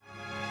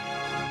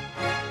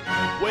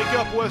Wake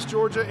up, West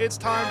Georgia. It's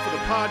time for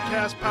the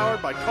podcast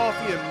powered by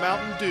Coffee and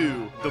Mountain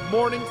Dew. The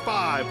Morning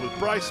Five with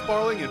Bryce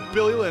Sparling and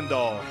Billy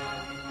Lindahl.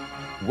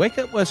 Wake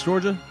up, West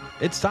Georgia.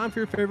 It's time for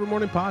your favorite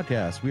morning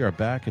podcast. We are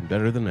back and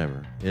better than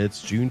ever.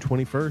 It's June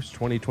 21st,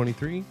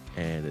 2023,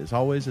 and as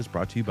always, it's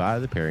brought to you by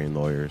the Parian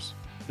Lawyers.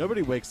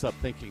 Nobody wakes up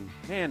thinking,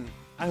 man,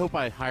 I hope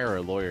I hire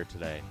a lawyer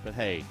today. But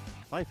hey,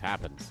 life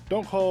happens.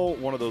 Don't call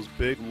one of those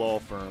big law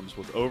firms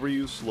with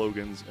overused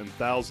slogans and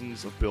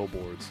thousands of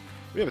billboards.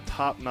 We have a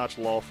top-notch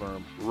law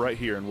firm right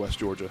here in West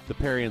Georgia. The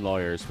Parian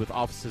Lawyers, with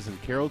offices in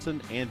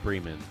Carrollton and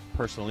Bremen.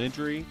 Personal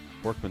injury,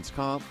 workman's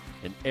comp,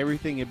 and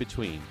everything in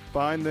between.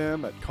 Find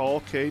them at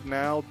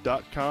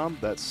callcadenow.com.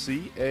 That's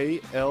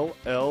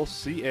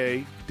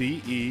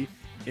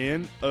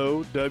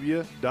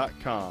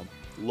CALLCADENOW.com.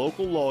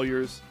 Local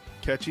lawyers,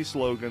 catchy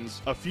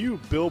slogans, a few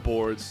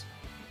billboards,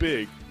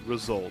 big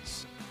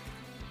results.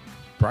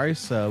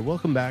 Bryce,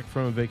 welcome back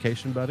from a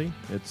vacation, buddy.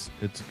 It's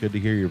good to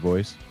hear your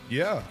voice.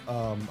 Yeah,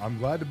 I'm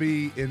glad to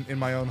be in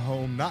my own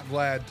home. Not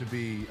glad to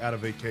be out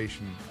of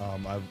vacation.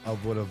 I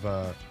would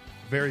have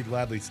very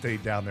gladly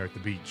stayed down there at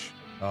the beach.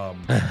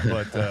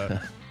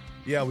 But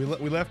yeah, we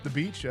left the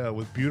beach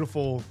with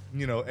beautiful,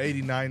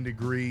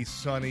 89-degree,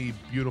 sunny,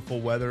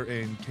 beautiful weather,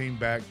 and came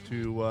back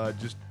to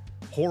just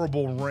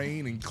horrible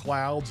rain and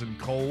clouds and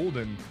cold.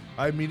 And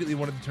I immediately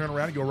wanted to turn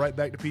around and go right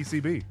back to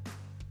PCB.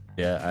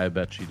 Yeah, I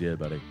bet you did,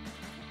 buddy.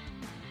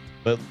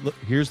 But look,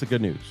 here's the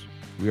good news.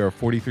 We are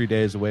 43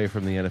 days away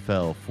from the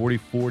NFL,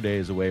 44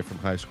 days away from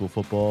high school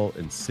football,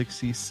 and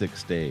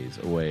 66 days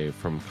away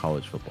from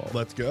college football.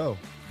 Let's go.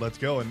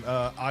 And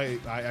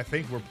I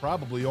think we're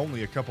probably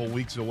only a couple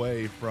weeks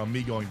away from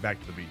me going back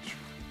to the beach.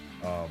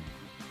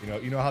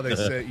 You know how they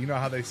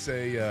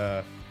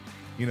say,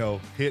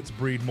 hits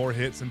breed more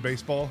hits in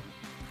baseball.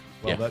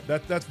 Well, yeah.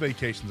 That's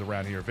vacations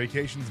around here.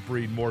 Vacations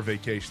breed more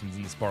vacations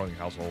in the Sparling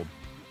household.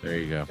 There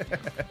you go.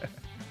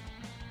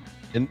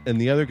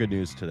 And the other good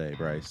news today,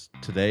 Bryce,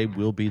 today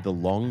will be the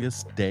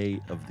longest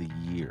day of the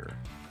year.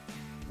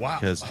 Wow.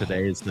 Because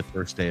today is the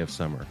first day of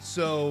summer.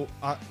 So,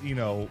 we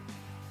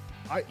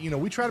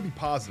try to be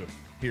positive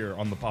here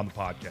on the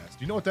podcast.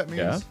 You know what that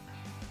means? Yeah.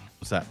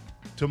 What's that?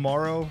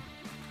 Tomorrow,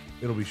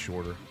 it'll be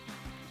shorter.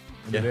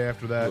 And the day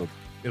after that,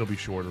 it'll be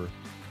shorter.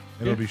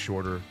 And it'll be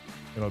shorter.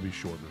 And it'll be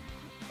shorter.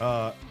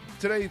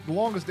 Today, the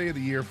longest day of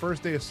the year,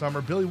 first day of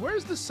summer. Billy,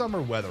 where's the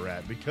summer weather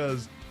at?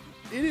 Because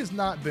it has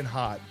not been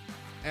hot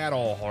at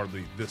all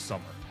hardly this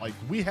summer. Like,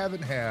 we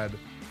haven't had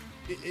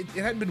it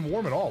hadn't been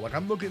warm at all. Like,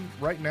 I'm looking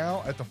right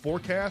now at the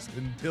forecast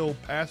until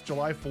past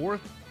July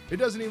 4th. It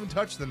doesn't even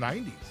touch the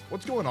 90s.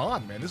 What's going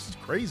on, man? This is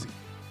crazy.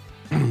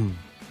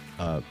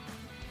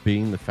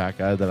 Being the fat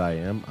guy that I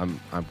am,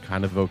 I'm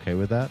kind of okay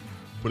with that.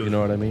 You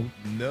know what I mean?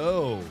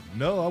 No.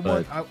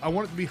 I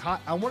want it to be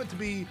hot. I want it to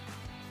be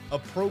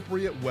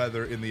appropriate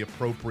weather in the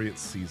appropriate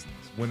seasons.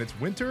 When it's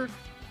winter,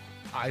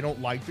 I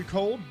don't like the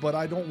cold, but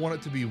I don't want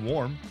it to be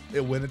warm.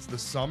 When it's the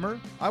summer,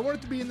 I want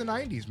it to be in the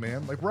 90s,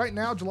 man. Like right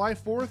now, July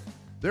 4th,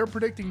 they're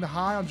predicting the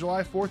high on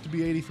July 4th to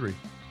be 83.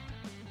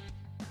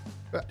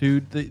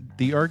 Dude,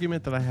 the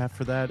argument that I have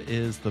for that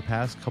is the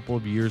past couple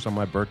of years on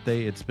my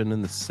birthday, it's been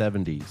in the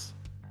 70s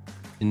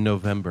in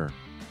November.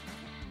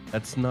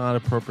 That's not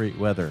appropriate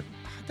weather.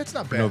 That's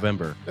not bad.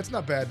 November. That's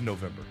not bad in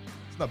November.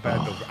 It's not bad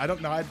in November. I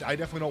don't know. I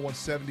definitely don't want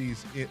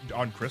 70s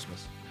on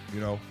Christmas,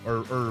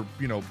 or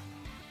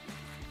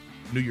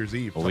New Year's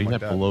Eve. Well, we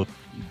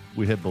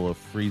had below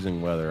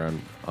freezing weather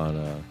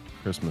on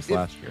Christmas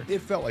last year.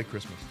 It felt like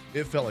Christmas.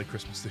 It felt like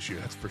Christmas this year.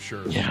 That's for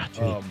sure.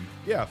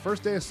 Yeah.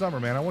 First day of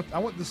summer, man. I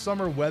want the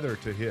summer weather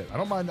to hit. I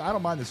don't mind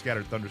the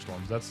scattered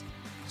thunderstorms. That's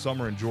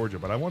summer in Georgia,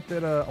 but I want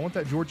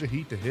that Georgia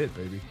heat to hit,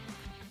 baby.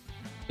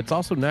 It's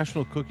also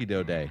National Cookie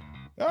Dough Day.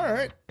 All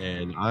right.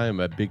 And I am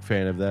a big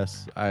fan of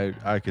this.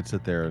 I could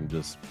sit there and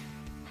just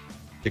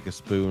take a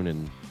spoon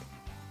and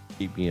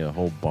eat me a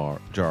whole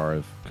jar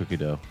of cookie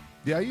dough.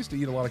 Yeah, I used to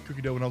eat a lot of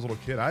cookie dough when I was a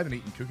little kid. I haven't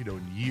eaten cookie dough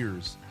in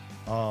years.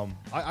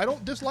 I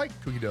don't dislike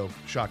cookie dough,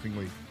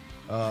 shockingly,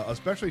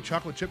 especially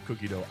chocolate chip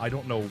cookie dough. I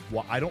don't know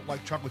why. I don't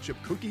like chocolate chip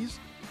cookies.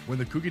 When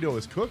the cookie dough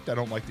is cooked, I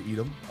don't like to eat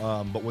them.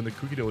 But when the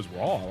cookie dough is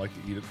raw, I like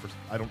to eat it.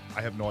 I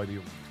have no idea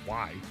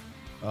why.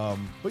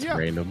 But yeah,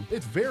 random.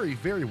 It's very,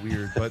 very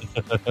weird. But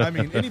I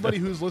mean, anybody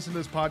who's listened to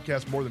this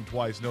podcast more than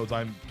twice knows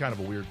I'm kind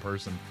of a weird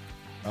person.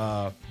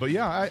 But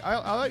yeah,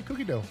 I like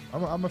cookie dough.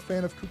 I'm a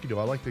fan of cookie dough.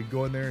 I like to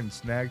go in there and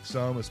snag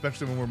some,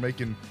 especially when we're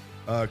making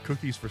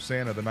cookies for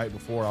Santa the night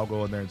before. I'll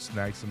go in there and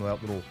snag some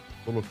of that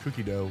little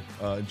cookie dough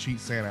and cheat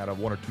Santa out of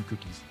 1 or 2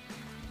 cookies.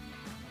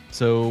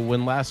 So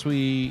when last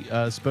we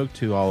spoke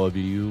to all of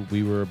you,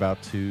 we were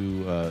about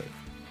to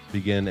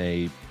begin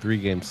a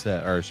 3-game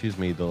set,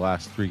 the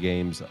last 3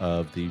 games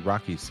of the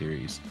Rocky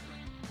series.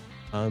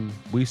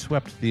 We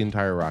swept the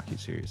entire Rocky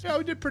series. Yeah,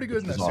 we did pretty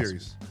good in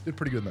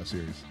that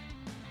series.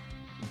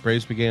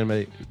 Braves began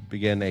a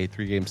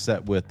 3-game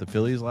set with the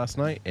Phillies last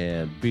night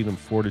and beat them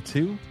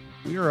 4-2.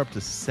 We are up to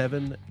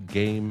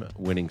 7-game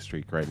winning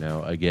streak right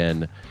now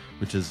again,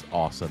 which is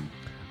awesome.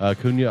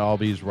 Cunha,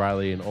 Albies,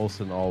 Riley, and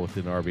Olsen all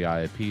within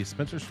RBI apiece.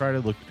 Spencer Strider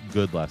looked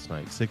good last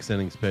night. 6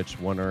 innings pitched,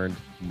 1 earned,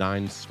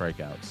 9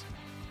 strikeouts.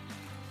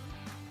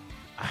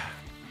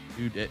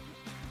 Dude,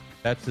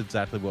 that's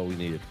exactly what we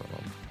needed from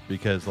him,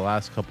 because the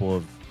last couple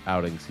of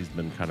outings he's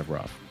been kind of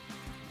rough.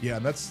 Yeah,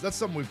 and that's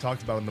something we've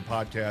talked about in the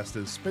podcast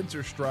is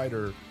Spencer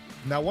Strider.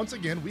 Now, once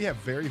again, we have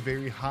very,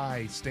 very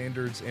high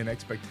standards and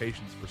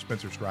expectations for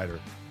Spencer Strider,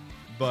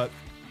 but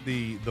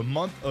the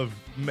month of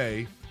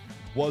May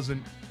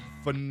wasn't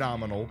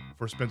phenomenal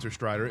for Spencer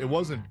Strider. It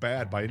wasn't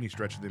bad by any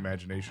stretch of the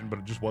imagination, but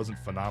it just wasn't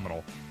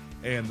phenomenal.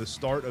 And the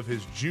start of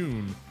his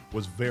June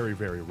was very,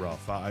 very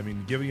rough. I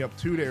mean, giving up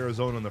 2 to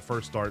Arizona in the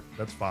first start,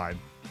 that's fine.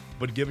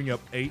 But giving up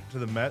 8 to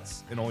the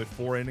Mets in only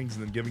 4 innings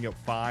and then giving up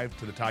 5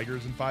 to the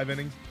Tigers in 5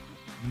 innings,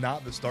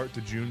 not the start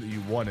to June that you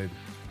wanted.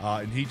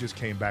 And he just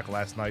came back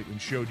last night and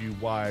showed you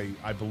why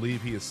I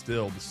believe he is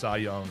still the Cy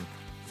Young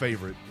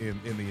favorite in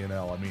the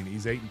NL. I mean,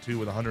 he's 8-2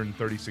 with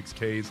 136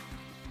 Ks.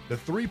 The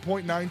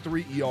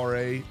 3.93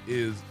 ERA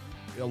is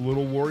a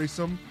little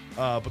worrisome,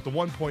 but the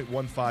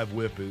 1.15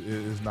 whip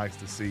is nice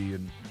to see.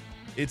 And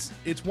it's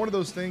one of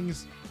those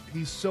things,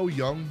 he's so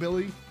young,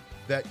 Billy,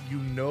 that you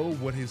know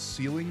what his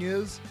ceiling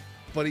is,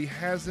 but he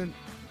hasn't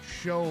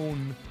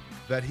shown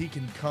that he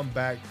can come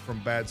back from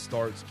bad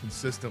starts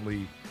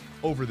consistently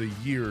over the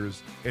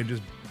years and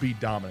just be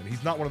dominant.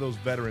 He's not one of those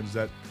veterans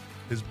that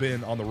has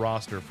been on the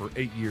roster for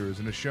 8 years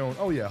and has shown,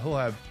 oh yeah, he'll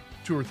have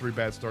 2 or 3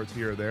 bad starts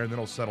here or there, and then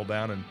he'll settle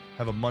down and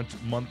have a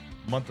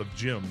month of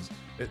gems.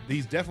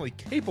 He's definitely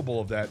capable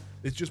of that.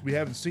 It's just we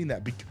haven't seen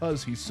that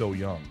because he's so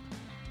young.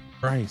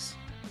 Bryce,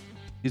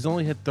 he's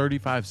only had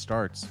 35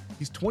 starts.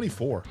 He's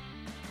 24.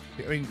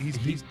 I mean,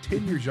 he's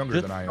 10 years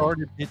younger than I am. He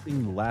started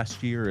pitching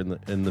last year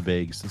in the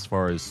bigs as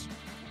far as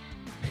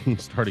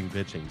starting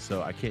pitching,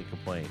 so I can't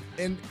complain.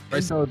 And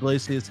Bryce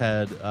Iglesias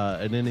had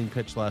an inning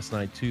pitch last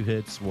night, 2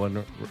 hits,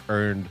 1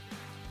 earned.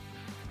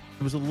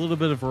 It was a little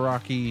bit of a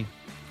rocky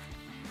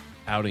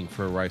outing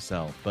for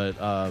Rysel, but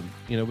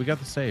we got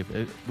the save.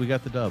 We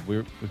got the dub.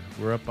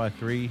 We're up by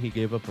 3. He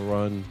gave up a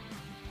run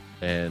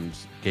and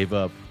gave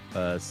up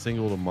a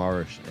single to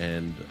Marsh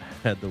and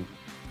had the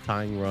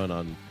tying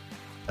run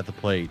at the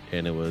plate,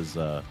 and it was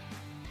oh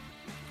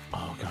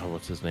god,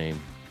 what's his name?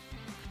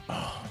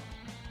 Oh,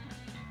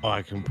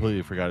 I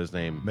completely forgot his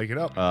name. Make it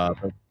up.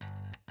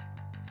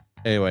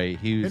 Anyway,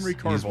 he's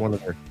one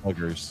of their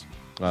sluggers.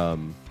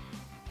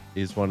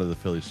 He's one of the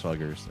Philly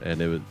sluggers,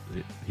 and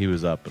he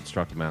was up but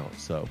struck him out.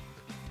 So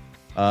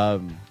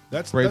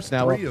that's 3 of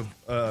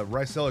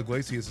Rysel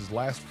Iglesias'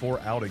 last 4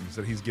 outings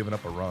that he's given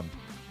up a run.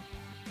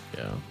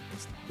 Yeah,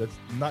 that's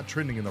not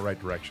trending in the right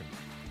direction.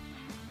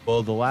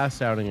 Well, the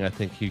last outing, I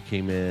think he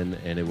came in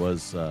and it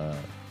was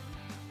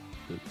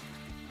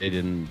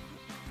it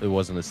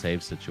wasn't a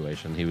save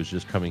situation. He was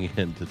just coming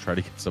in to try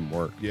to get some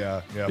work.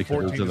 Yeah. Because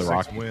it was in the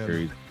Rocky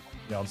series.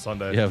 Yeah, on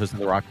Sunday. Yeah, it was in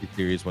the Rocky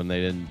series when they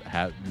didn't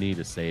need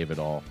a save at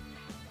all.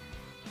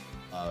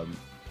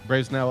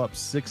 Braves now up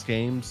 6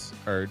 games,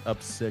 or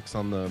up 6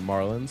 on the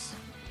Marlins.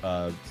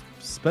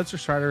 Spencer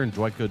Strider and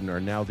Dwight Gooden are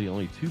now the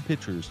only 2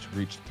 pitchers to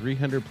reach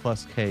 300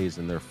 plus Ks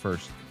in their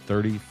first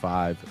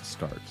 35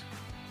 starts.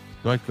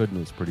 Dwight Gooden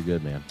was pretty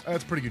good, man.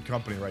 That's pretty good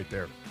company right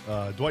there.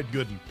 Dwight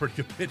Gooden, pretty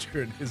good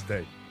pitcher in his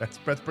day. That's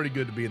pretty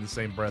good to be in the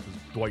same breath as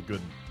Dwight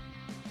Gooden.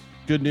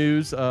 Good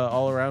news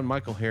all around.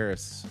 Michael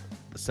Harris,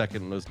 the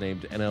second, was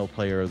named NL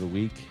Player of the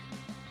Week.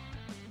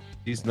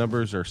 These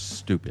numbers are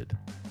stupid.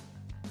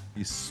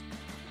 These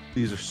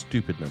are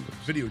stupid numbers.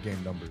 Video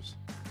game numbers.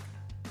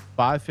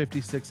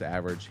 556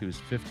 average. He was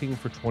 15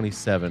 for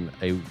 27,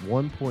 a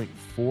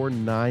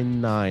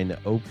 1.499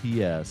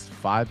 OPS,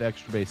 5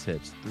 extra base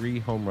hits, 3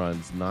 home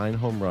runs, 9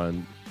 home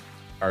run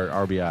or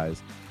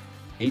RBIs,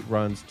 8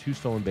 runs, 2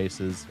 stolen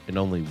bases, and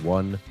only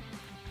 1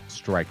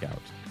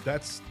 strikeout.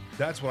 That's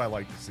what I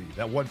like to see.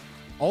 That one,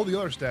 all the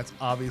other stats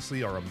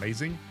obviously are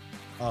amazing,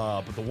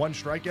 but the 1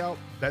 strikeout,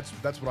 that's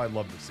what I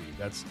love to see.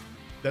 That's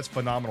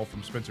phenomenal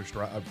from Spencer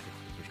Strider,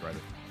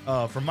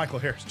 from Michael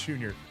Harris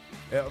Jr.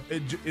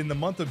 In the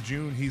month of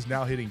June, he's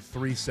now hitting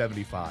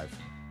 375.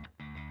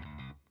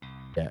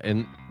 Yeah,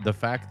 and the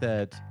fact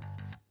that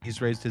he's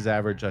raised his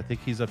average, I think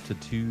he's up to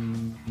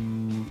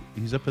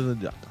he's up in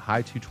the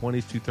high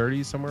 220s,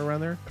 230s, somewhere around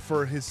there.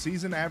 For his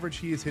season average,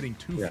 he is hitting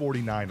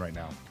 249 right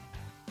now.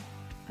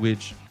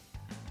 Which,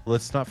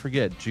 let's not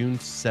forget, June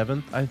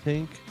 7th, I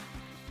think,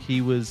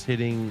 he was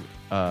hitting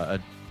a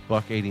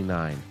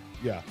 $189.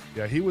 Yeah,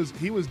 he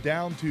was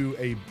down to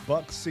a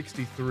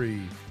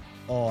 $163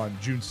 on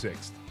June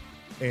 6th.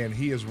 And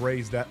he has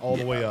raised that all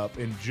the way up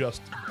in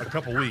just a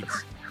couple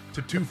weeks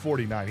to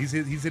 249. He's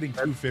hitting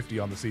 250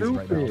 on the season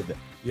right now.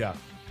 Yeah,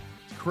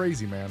 it's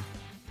crazy, man.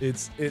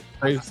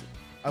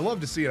 I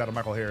love to see it out of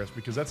Michael Harris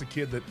because that's a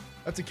kid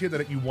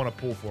that you want to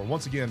pull for.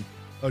 Once again,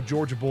 a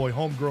Georgia boy,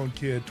 homegrown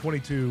kid,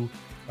 22.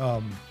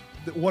 Want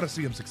to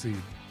see him succeed.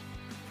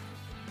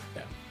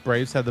 Yeah.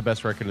 Braves had the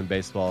best record in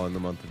baseball in the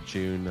month of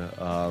June.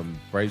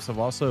 Braves have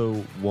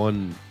also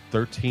won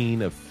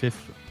 13 of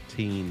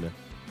 15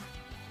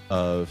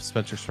 of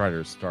Spencer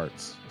Strider's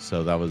starts,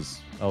 so that was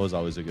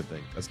always a good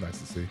thing. That's nice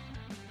to see.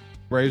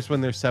 Braves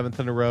win their 7th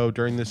in a row.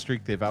 During this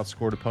streak, they've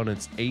outscored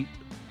opponents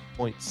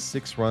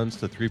 8.6 runs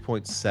to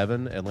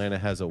 3.7. Atlanta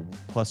has a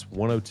plus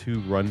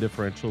 102 run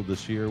differential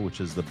this year, which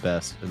is the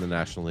best in the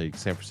National League.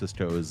 San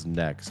Francisco is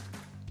next,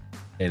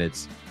 and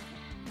it's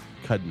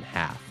cut in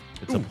half.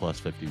 It's a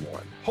plus 51.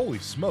 Holy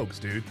smokes,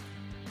 dude.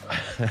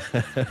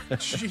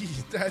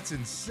 Jeez, that's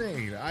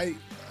insane. I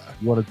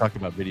want to talk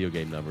about video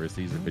game numbers.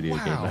 These are video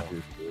game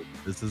numbers.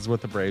 This is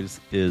what the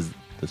Braves is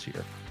this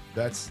year.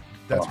 That's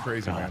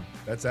crazy, God. Man.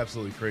 That's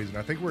absolutely crazy. And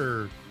I think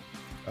we're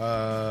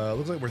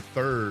looks like we're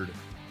 3rd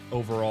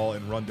overall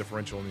in run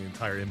differential in the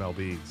entire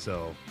MLB.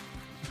 So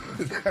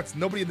that's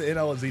nobody in the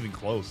NL is even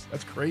close.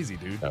 That's crazy,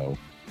 dude. No,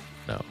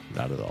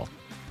 not at all.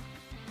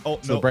 Oh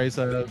so no, Bryce,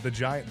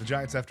 the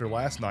Giants after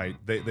last night,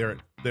 they're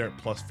at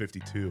plus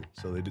 52.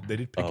 So they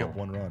did pick up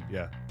 1 run.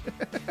 Yeah.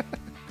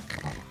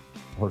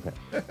 Okay.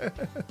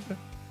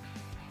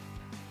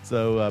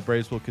 So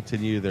Braves will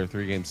continue their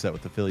 3-game set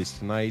with the Phillies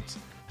tonight.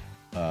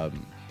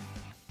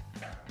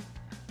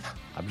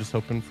 I'm just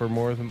hoping for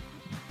more of the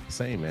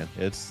same, man.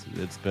 It's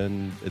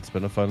been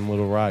a fun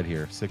little ride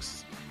here.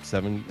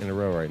 6-7 in a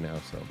row right now.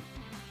 So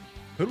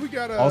who do we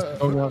got?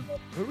 Who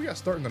do we got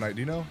starting tonight?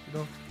 Do you know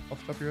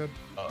off the top of your head?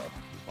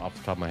 Off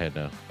the top of my head,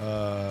 now.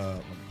 Let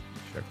me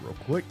check real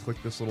quick.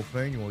 Click this little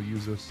thing, and we'll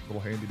use this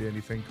little handy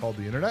dandy thing called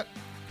the internet.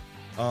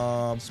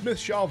 Smith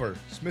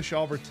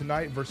Shawver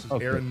tonight versus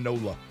Aaron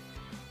Nola.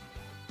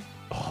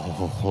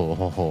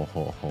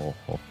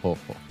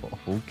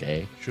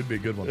 Okay. Should be a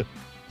good one.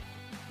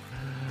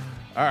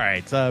 All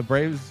right.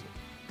 Braves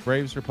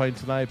are playing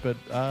tonight, but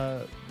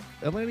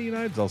Atlanta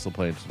United's also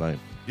playing tonight.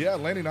 Yeah,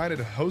 Atlanta United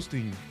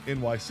hosting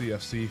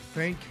NYCFC.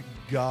 Thank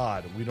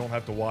God we don't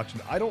have to watch.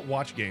 I don't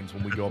watch games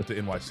when we go up to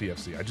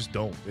NYCFC. I just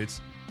don't.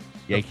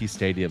 Yankee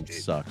Stadium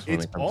sucks when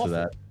it comes awful. to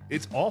that.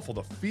 It's awful.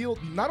 The field,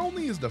 not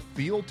only is the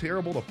field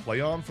terrible to play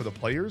on for the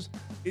players,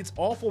 it's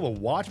awful to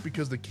watch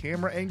because the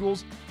camera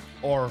angles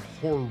are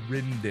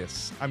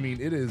horrendous. I mean,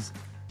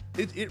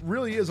 it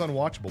really is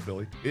unwatchable,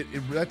 Billy.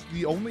 That's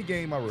the only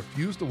game I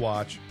refuse to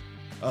watch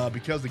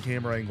because the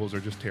camera angles are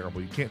just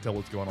terrible. You can't tell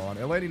what's going on.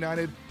 Atlanta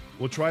United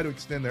will try to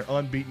extend their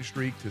unbeaten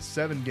streak to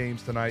 7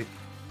 games tonight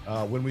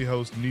when we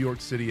host New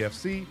York City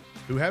FC,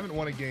 who haven't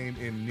won a game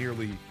in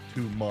nearly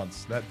 2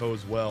 months. That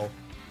bodes well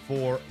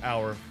for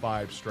our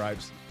Five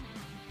Stripes.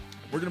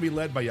 We're going to be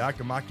led by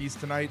Yakamakis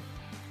tonight.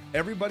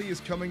 Everybody is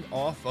coming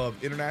off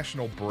of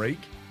international break,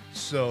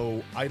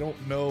 so I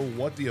don't know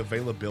what the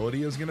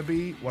availability is going to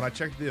be. When I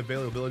checked the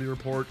availability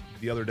report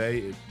the other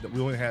day, we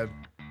only had,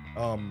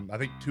 I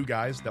think, 2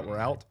 guys that were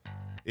out.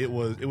 It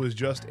was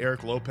just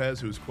Eric Lopez,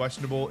 who's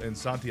questionable, and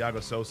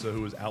Santiago Sosa,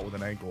 who is out with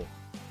an ankle.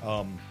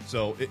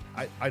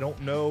 I don't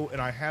know,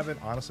 and I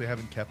honestly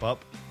haven't kept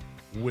up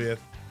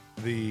with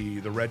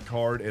the red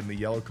card and the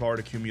yellow card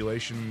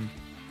accumulation.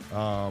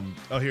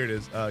 Here it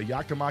is.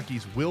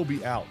 Yakamakis will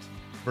be out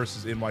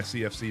versus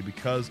NYCFC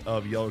because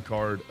of yellow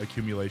card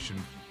accumulation.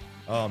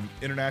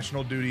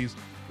 International duties,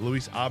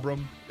 Luis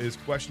Abram is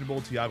questionable.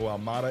 Thiago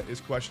Almada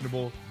is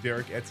questionable.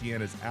 Derek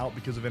Etienne is out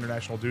because of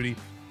international duty.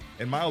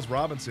 And Miles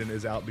Robinson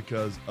is out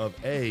because of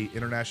A,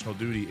 international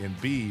duty, and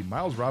B,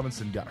 Miles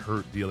Robinson got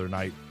hurt the other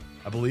night.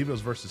 I believe it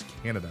was versus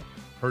Canada.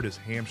 Hurt his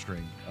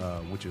hamstring,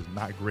 which is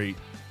not great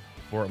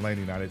for Atlanta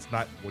United. It's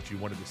not what you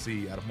wanted to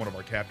see out of one of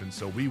our captains.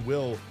 So we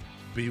will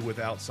be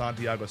without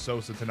Santiago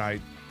Sosa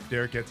tonight,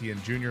 Derek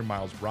Etienne Jr.,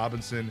 Miles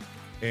Robinson,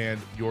 and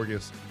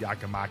Yorgos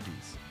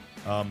Yakamakis.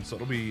 So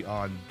it'll be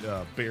on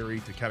Barry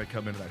to kind of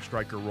come into that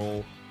striker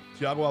role.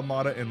 Thiago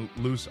Almada and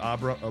Luis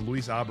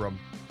Abram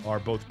are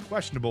both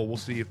questionable. We'll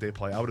see if they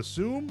play. I would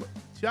assume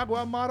Thiago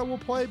Almada will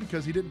play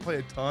because he didn't play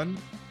a ton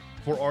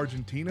for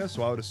Argentina,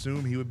 so I would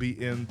assume he would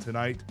be in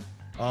tonight.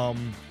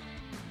 And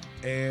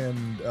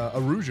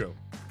Araujo,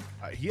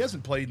 he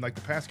hasn't played in like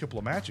the past couple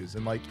of matches,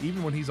 and like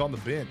even when he's on the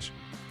bench,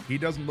 he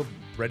doesn't look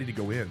ready to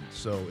go in.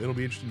 So it'll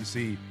be interesting to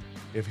see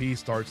if he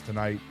starts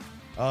tonight.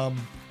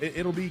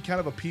 It'll be kind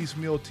of a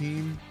piecemeal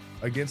team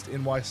against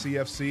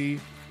NYCFC.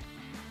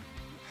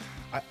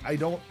 I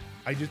don't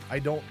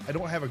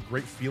have a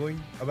great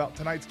feeling about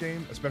tonight's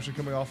game, especially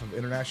coming off of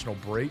international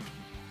break.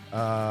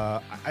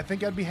 I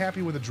think I'd be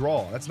happy with a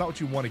draw. That's not what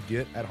you want to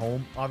get at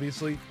home,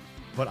 obviously,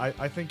 but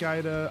I think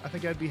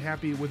I'd be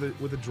happy with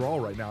a draw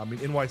right now. I mean,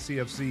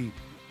 NYCFC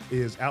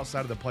is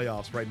outside of the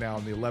playoffs right now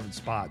in the 11th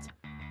spot,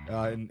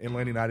 and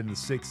Atlanta United in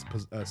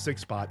the sixth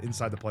spot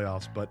inside the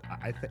playoffs. But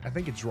I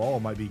think a draw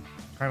might be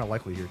kind of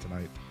likely here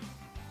tonight.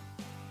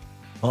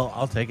 Well,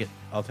 I'll take it.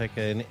 I'll take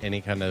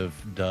any kind of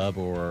dub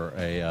or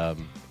a.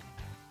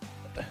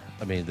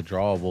 I mean, the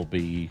draw will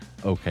be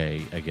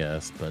okay, I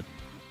guess, but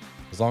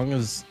as long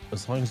as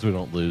we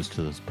don't lose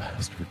to those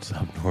bastards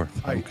up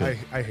north, I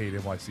hate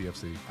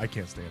NYCFC. I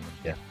can't stand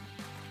them.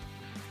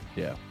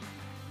 Yeah.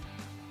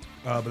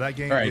 But that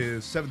game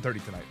is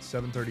 7:30 tonight.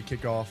 7:30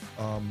 kickoff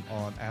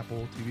on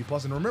Apple TV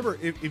Plus. And remember,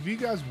 if you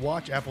guys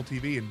watch Apple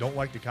TV and don't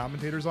like the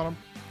commentators on them,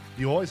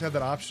 you always have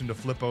that option to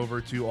flip over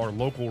to our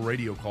local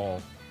radio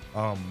call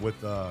with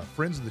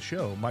friends of the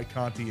show, Mike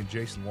Conti and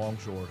Jason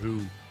Longshore,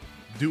 who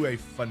do a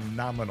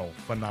phenomenal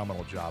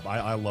job.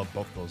 I love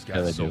both those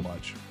guys so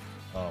much.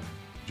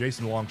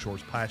 Jason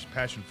Longshore's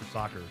passion for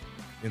soccer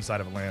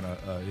inside of Atlanta,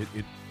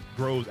 it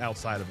grows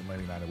outside of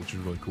Atlanta United, which is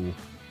really cool.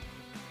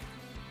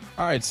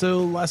 All right, so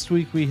last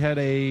week we had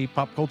a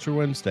Pop Culture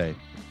Wednesday,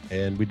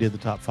 and we did the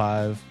top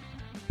 5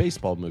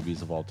 baseball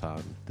movies of all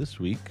time. This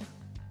week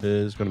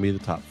is going to be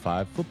the top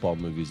 5 football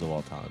movies of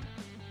all time.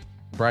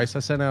 Bryce, I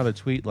sent out a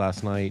tweet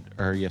last night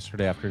or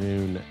yesterday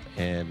afternoon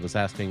and was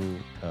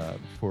asking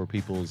for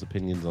people's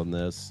opinions on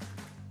this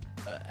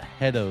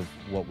ahead of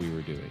what we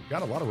were doing.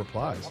 Got a lot of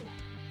replies.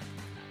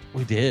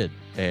 We did,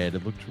 and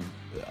it looked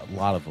a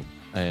lot of them.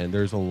 And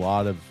there's a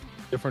lot of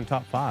different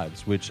top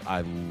 5s, which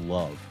I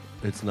love.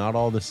 It's not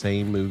all the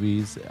same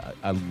movies.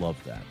 I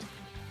love that.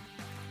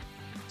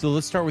 So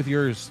let's start with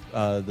yours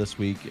this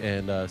week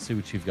and see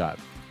what you've got.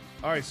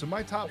 All right, so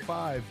my top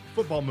 5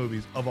 football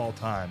movies of all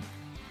time.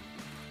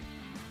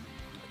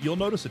 You'll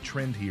notice a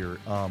trend here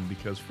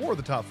because 4 of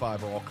the top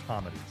 5 are all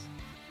comedies.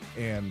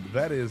 And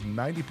that is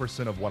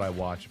 90% of what I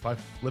watch. If I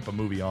flip a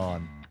movie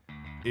on,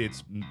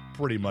 it's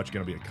pretty much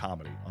going to be a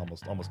comedy,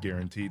 almost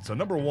guaranteed. So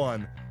number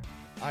 1,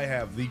 I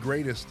have the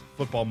greatest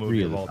football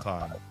movie of all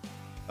time.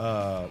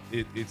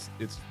 It's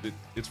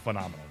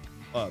phenomenal.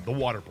 The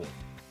Waterboy.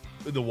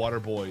 The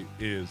Waterboy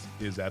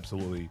is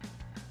absolutely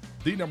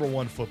the number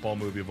 1 football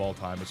movie of all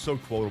time. It's so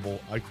quotable.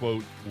 I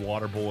quote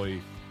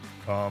Waterboy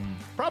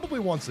probably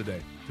once a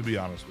day, to be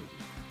honest with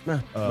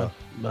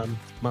you.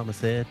 Mama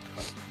said.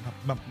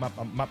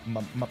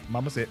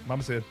 Mama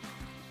said,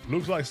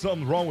 looks like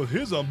something's wrong with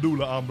his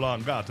Amdula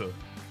Amblangata.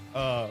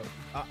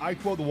 I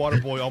quote the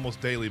Waterboy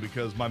almost daily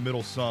because my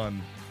middle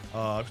son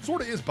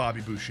sort of is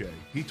Bobby Boucher.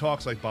 He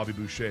talks like Bobby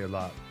Boucher a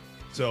lot.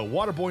 So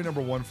Waterboy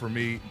number 1 for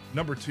me.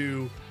 Number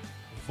 2,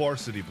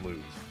 Varsity Blues.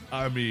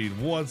 I mean,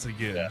 once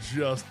again,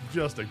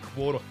 just a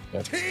quote.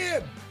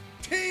 10!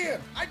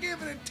 I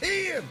give it a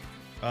 10!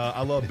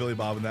 I love Billy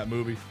Bob in that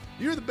movie.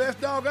 You're the best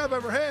dog I've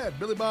ever had.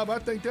 Billy Bob, I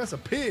think that's a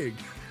pig.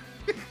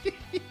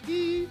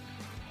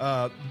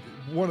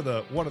 One of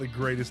the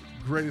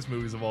greatest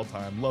movies of all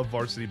time. Love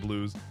Varsity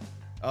Blues.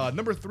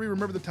 Number 3,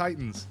 Remember the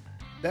Titans.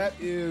 That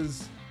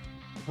is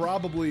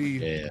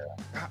probably,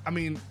 I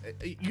mean,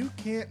 you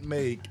can't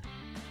make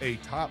a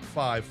top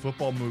 5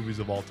 football movies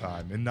of all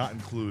time and not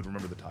include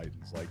Remember the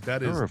Titans. Like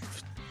that is, there are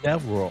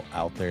several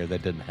out there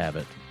that didn't have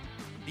it.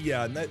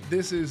 Yeah, and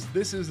this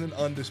is an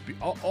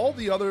undisputed. All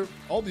the other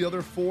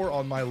 4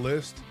 on my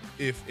list,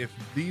 if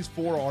these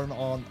 4 aren't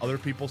on other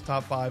people's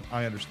top 5,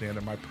 I understand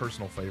they're my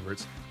personal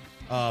favorites.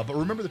 But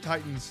Remember the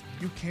Titans,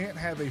 you can't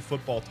have a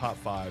football top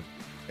 5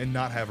 and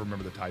not have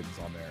Remember the Titans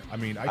on there. I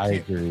mean, I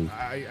agree.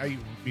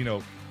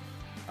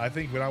 I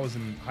think when I was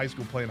in high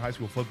school playing high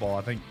school football,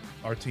 I think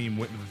our team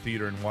went to the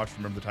theater and watched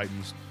Remember the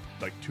Titans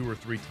like 2 or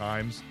 3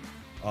 times.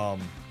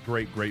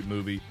 Great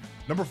movie.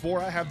 Number 4,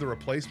 I have The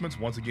Replacements.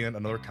 Once again,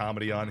 another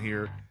comedy on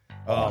here.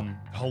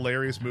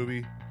 Hilarious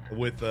movie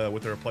with the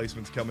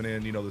replacements coming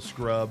in. You know, the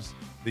scrubs.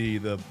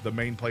 The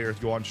main players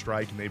go on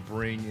strike and they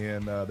bring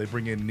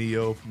in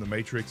Neo from the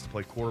Matrix to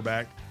play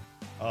quarterback.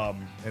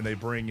 And they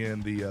bring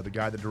in the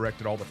guy that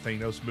directed all the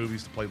Thanos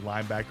movies to play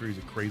linebacker. He's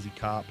a crazy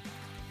cop.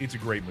 It's a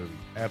great movie.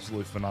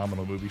 Absolutely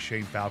phenomenal movie.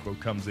 Shane Falco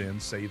comes in,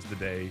 saves the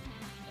day.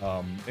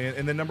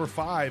 And then number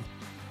 5,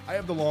 I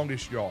have The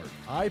Longest Yard.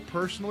 I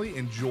personally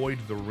enjoyed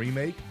the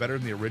remake better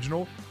than the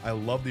original. I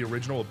love the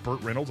original with Burt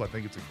Reynolds. I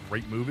think it's a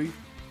great movie.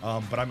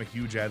 But I'm a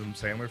huge Adam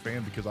Sandler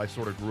fan because I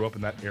sort of grew up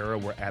in that era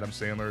where Adam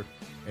Sandler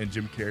and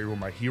Jim Carrey were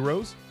my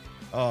heroes.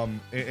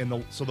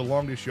 So The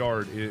Longest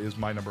Yard is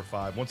my number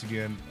 5. Once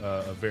again,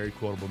 a very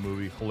quotable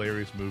movie,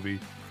 hilarious movie.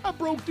 I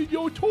broke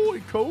your toy,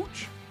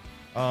 coach.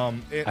 I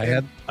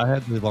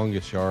had The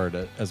Longest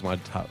Yard as my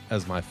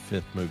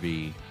 5th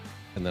movie,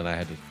 and then I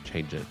had to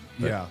change it.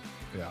 Yeah.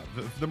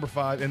 Number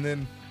 5, and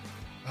then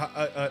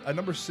a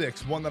number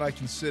 6, one that I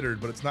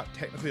considered, but it's not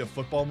technically a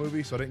football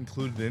movie, so I didn't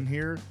include it in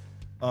here.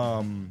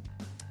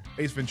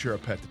 Ace Ventura: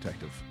 Pet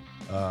Detective,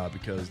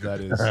 because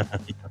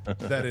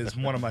that is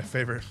one of my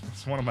favorite.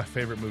 It's one of my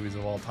favorite movies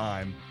of all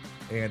time,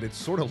 and it's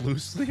sort of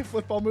loosely a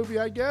football movie,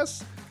 I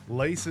guess.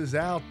 Laces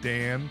out,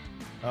 Dan.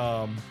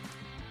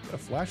 A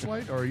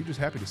flashlight, or are you just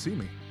happy to see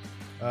me?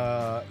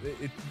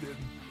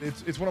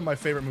 It's one of my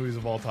favorite movies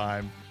of all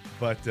time,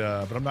 but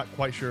I'm not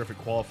quite sure if it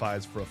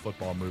qualifies for a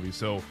football movie.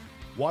 So,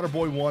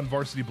 Waterboy 1,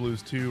 Varsity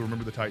Blues 2,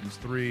 Remember the Titans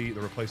 3,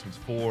 The Replacements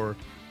 4,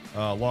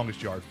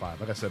 Longest Yard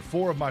 5. Like I said,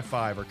 4 of my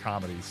 5 are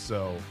comedies,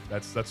 so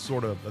that's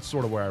sort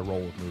of where I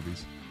roll with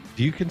movies.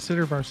 Do you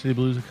consider Varsity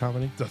Blues a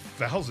comedy? It's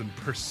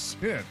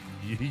 1,000%.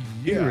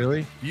 Yeah.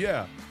 Really?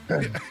 Yeah.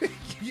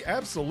 Yeah,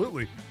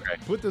 absolutely.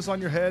 Okay. Put this on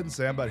your head and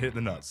say I'm about hitting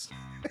the nuts.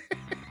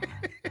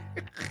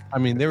 I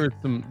mean,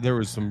 there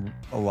was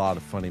a lot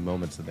of funny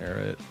moments in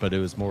there, but it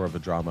was more of a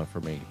drama for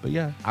me. But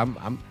yeah,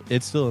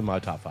 it's still in my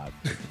top 5.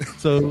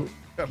 So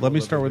let me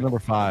start with number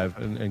 5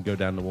 and go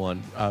down to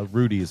 1.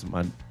 Rudy is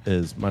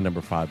my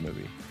number 5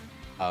 movie.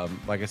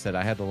 Like I said,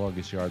 I had The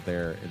Longest Yard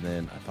there, and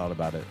then I thought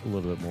about it a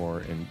little bit more,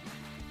 and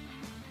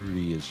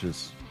Rudy is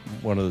just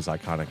one of those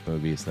iconic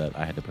movies that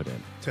I had to put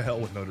in. To hell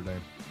with Notre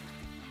Dame.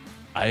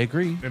 I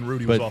agree. And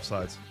Rudy was but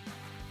offsides.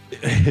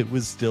 It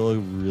was still a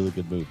really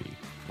good movie.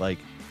 Like,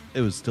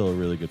 it was still a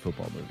really good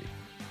football movie.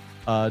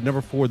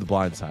 Number 4, The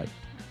Blind Side.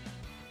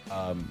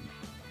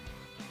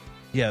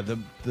 Yeah,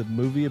 the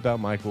movie about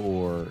Michael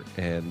Orr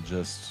and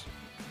just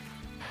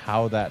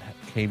how that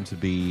came to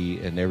be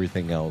and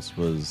everything else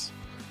was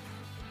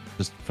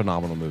just a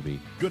phenomenal movie.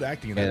 Good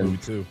acting in that movie,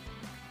 too.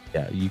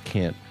 Yeah, you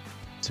can't.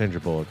 Sandra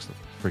Bullock's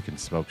a freaking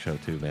smoke show,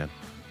 too, man.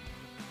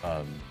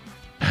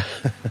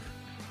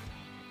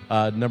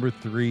 Number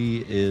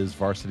 3 is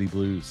Varsity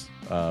Blues.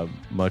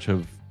 Much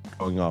of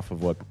going off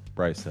of what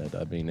Bryce said.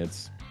 I mean,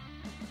 it's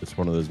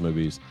one of those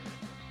movies.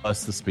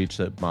 Plus the speech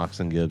that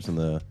Moxon gives in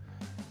the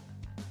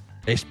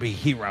 "Let's be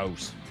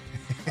heroes."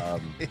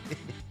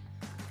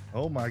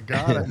 Oh my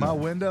God! At my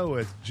window,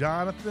 it's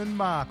Jonathan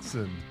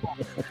Moxon.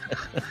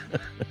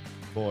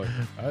 Boy,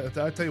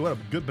 I tell you what, a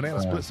good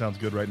banana split sounds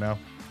good right now.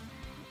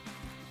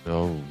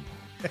 Oh.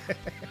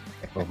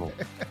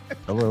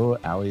 Hello,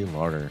 Allie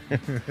Larder.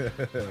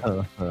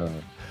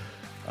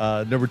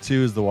 Number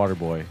 2 is The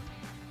Waterboy,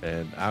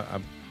 and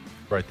I'm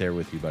right there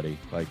with you, buddy.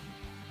 Like,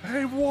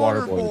 hey,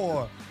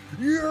 Waterboy,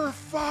 you're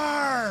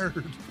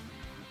fired.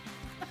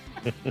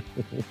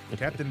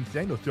 Captain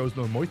Daniel throws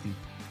no moiety.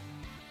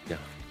 Yeah.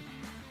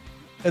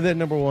 And then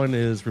number 1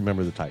 is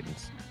Remember the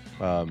Titans.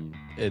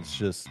 It's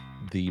just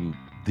the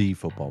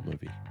football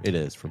movie. It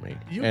is for me.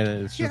 You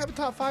can't have a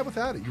top 5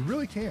 without it. You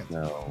really can't.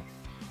 No.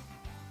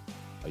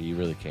 You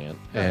really can't.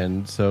 Yeah.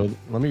 And so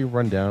let me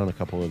run down a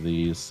couple of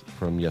these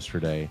from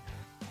yesterday.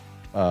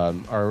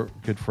 Our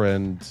good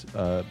friend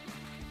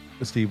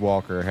Steve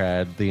Walker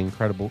had the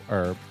incredible,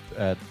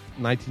 at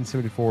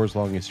 1974's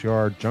Longest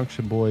Yard,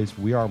 Junction Boys,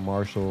 We Are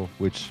Marshall,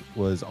 which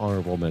was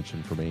honorable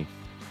mention for me.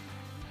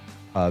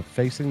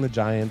 Facing the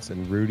Giants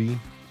and Rudy.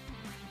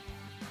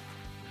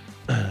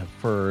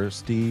 For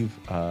Steve,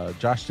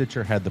 Josh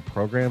Stitcher had The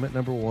Program at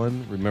number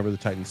 1, Remember the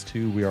Titans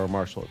 2, We Are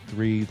Marshall at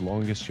 3,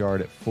 Longest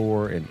Yard at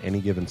 4, and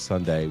Any Given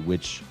Sunday,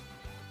 which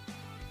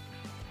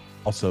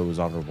also was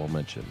honorable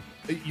mention.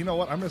 You know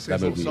what? I'm going to say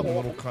something a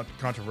little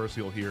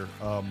controversial here.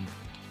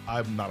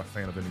 I'm not a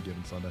fan of Any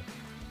Given Sunday.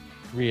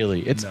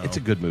 Really? It's a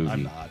good movie.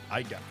 I'm not.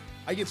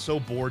 I get so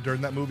bored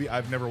during that movie.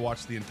 I've never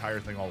watched the entire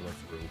thing all the way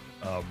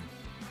through.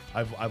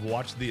 I've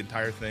watched the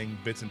entire thing,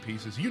 bits and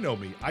pieces. You know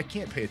me. I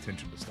can't pay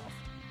attention to stuff.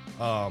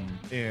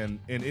 And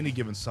Any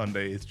Given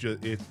Sunday, it's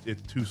just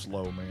it's too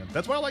slow, man.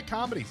 That's why I like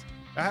comedies.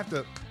 I have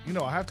to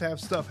have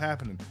stuff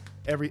happening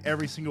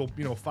every single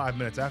 5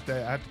 minutes. I have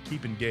to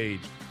keep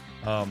engaged.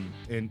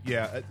 And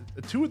yeah,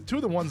 two of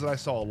the ones that I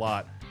saw a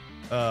lot,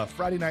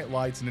 Friday Night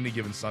Lights and Any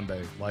Given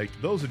Sunday. Like,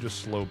 those are just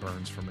slow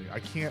burns for me.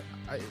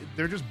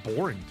 They're just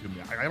boring to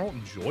me. I don't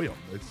enjoy them.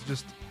 It's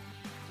just,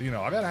 I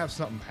gotta have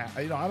something.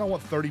 I don't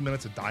want 30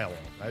 minutes of dialogue.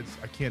 I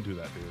can't do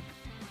that, dude.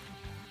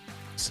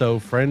 So,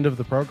 friend of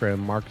the program,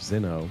 Mark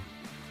Zeno,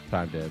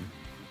 chimed in.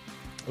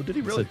 Oh, did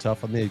he really? It's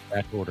tough on the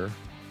exact order.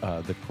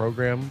 The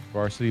Program,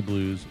 Varsity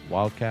Blues,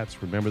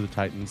 Wildcats, Remember the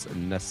Titans,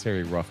 and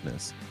Necessary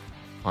Roughness.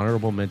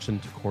 Honorable mention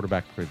to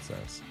Quarterback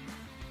Princess.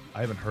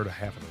 I haven't heard of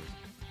half of those.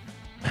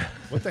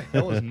 What the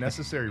hell is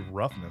Necessary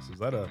Roughness? Is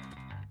that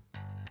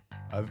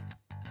I've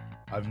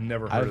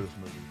never heard of this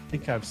movie. I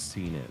think I've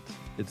seen it.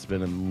 It's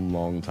been a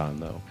long time,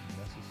 though.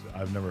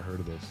 I've never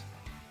heard of this.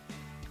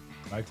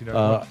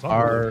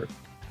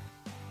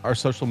 Our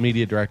social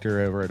media director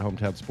over at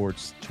Hometown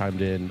Sports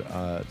chimed in,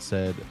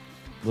 said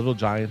Little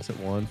Giants at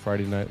 1,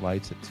 Friday Night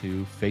Lights at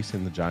 2,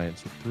 Facing the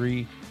Giants at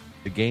 3,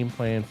 The Game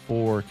Plan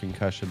 4,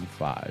 Concussion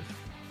 5.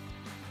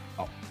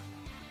 Oh.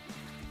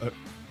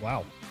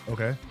 Wow.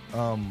 Okay.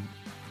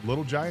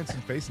 Little Giants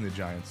and Facing the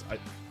Giants.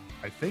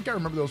 I think I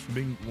remember those from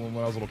being when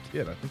I was a little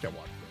kid. I think I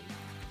watched those.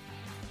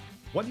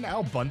 Wasn't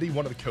Al Bundy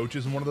one of the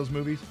coaches in one of those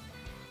movies?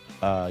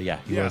 Yeah,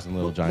 he was in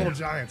Little Giants. Little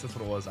Giants, that's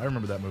what it was. I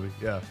remember that movie.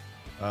 Yeah.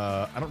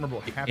 I don't remember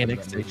what happened in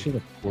that movie. Annexation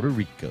of Puerto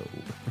Rico.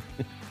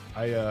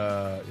 I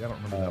don't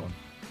remember that one.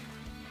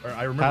 Or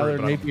I remember Tyler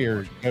it, but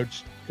Napier,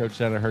 coach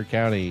down at Heard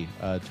County,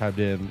 chimed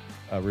in.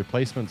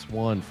 Replacements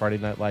 1, Friday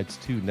Night Lights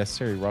 2,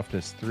 Necessary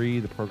Roughness 3,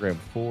 The Program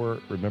 4,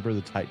 Remember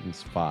the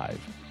Titans 5.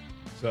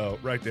 So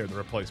right there, the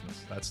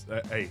replacements. That's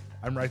hey,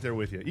 I'm right there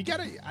with you. You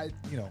gotta, I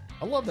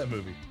love that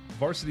movie.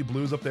 Varsity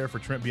Blues up there for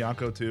Trent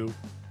Bianco too.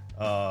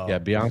 Yeah,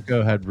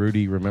 Bianco had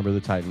Rudy, Remember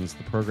the Titans,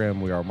 The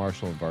Program, We Are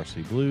Marshall, and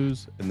Varsity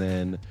Blues. And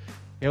then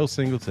Hale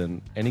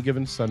Singleton, Any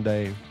Given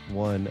Sunday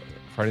 1,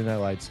 Friday Night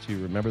Lights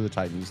 2, Remember the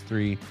Titans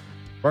 3,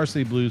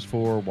 Varsity Blues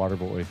 4,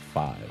 Waterboy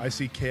 5. I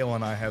see Kale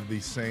and I have the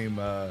same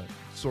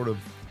sort of,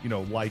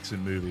 likes in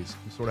movies.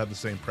 We sort of have the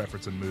same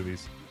preference in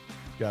movies.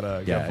 Got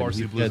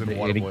Varsity Blues and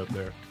Waterboy up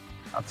there.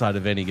 Outside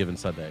of Any Given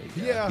Sunday.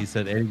 Yeah. He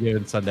said Any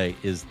Given Sunday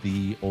is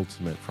the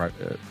ultimate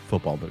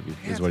football movie,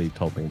 is what he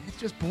told me. It's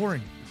just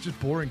boring. It's just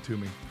boring to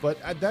me. But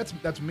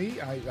that's me.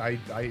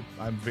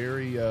 I'm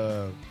very,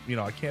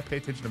 I can't pay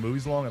attention to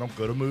movies long. I don't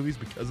go to movies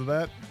because of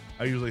that.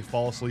 I usually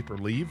fall asleep or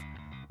leave.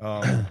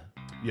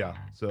 Yeah.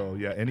 So,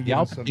 yeah. Any the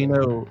Al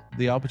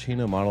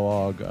Pacino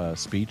monologue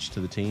speech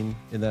to the team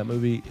in that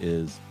movie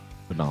is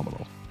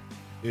phenomenal.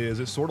 Is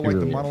it sort of like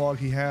the monologue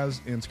he has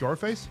in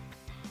Scarface?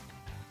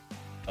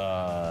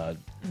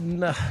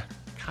 Nah,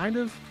 kind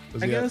of.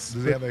 I guess.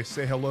 Does he have a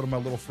say hello to my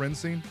little friend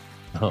scene?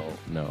 Oh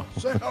no.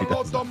 Say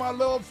hello to my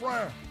little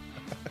friend.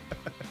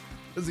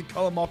 Does he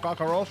call them all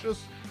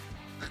cockroaches?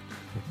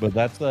 But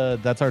that's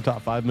our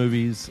top 5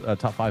 movies,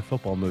 top 5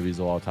 football movies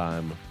of all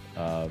time.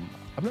 I'm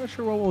not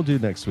sure what we'll do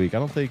next week. I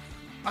don't think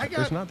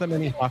there's not that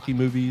many hockey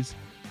movies.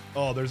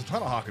 Oh, there's a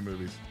ton of hockey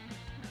movies.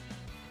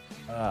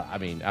 I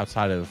mean,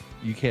 outside of,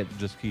 you can't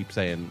just keep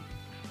saying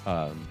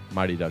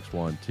Mighty Ducks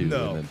 1, 2,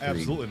 No, and then 3.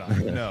 absolutely not.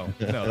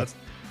 No, that's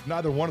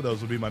neither one of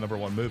those would be my number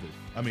 1 movie.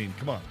 I mean,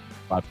 come on.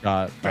 I've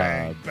got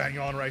Bang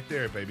on right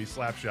there, baby.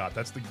 Slapshot.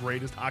 That's the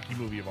greatest hockey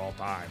movie of all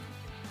time.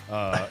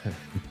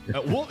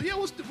 We'll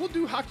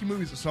do hockey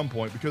movies at some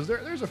point because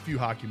there's a few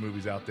hockey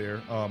movies out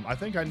there. I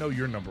think I know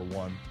your number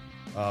 1,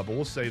 but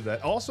we'll save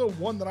that. Also,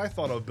 one that I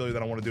thought of, Billy,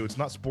 that I want to do. It's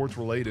not sports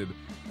related.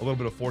 A little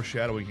bit of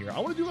foreshadowing here. I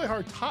want to do like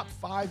our top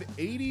 5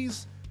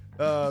 80s,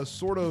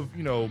 sort of,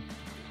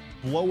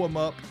 blow 'em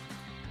up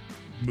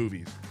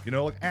movies.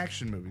 Like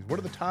action movies. What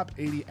are the top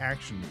 80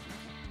 action movies?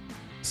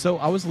 So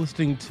I was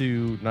listening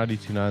to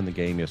 92.9 The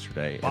Game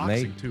yesterday.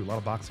 Boxing, too. A lot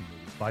of boxing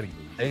movies, fighting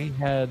movies. They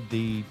had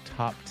the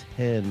top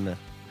 10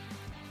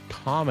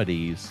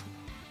 comedies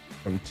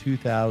from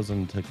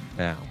 2000 to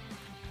now.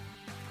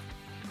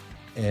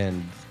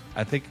 And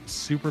I think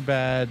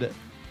Superbad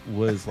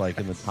was like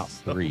in the top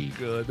 3.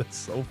 Good. That's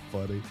so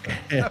funny.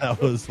 And I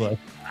was like,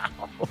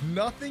 wow.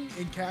 Nothing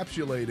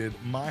encapsulated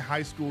my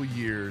high school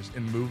years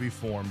in movie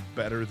form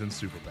better than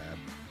Superbad.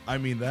 I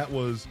mean, that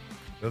was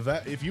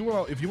that. If you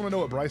want to know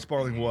what Bryce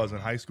Sparling was in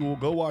high school,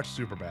 go watch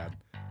Superbad.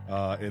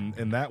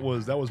 And that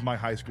was my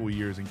high school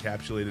years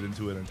encapsulated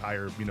into an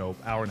entire,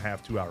 hour and a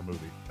half, 2-hour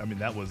movie. I mean,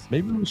 that was.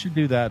 Maybe we should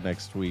do that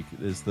next week.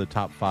 Is the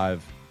top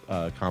 5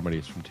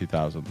 comedies from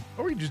 2000,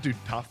 or we can just do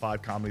top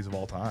 5 comedies of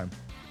all time.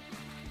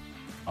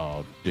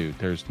 Oh, dude,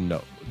 there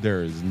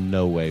is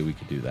no way we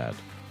could do that.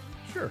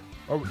 Sure.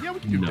 Or yeah, we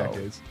can do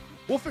decades.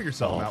 We'll figure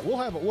something out. We'll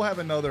have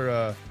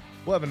another.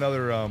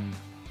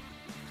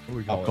 What do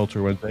we call Pop it?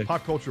 Culture Wednesday.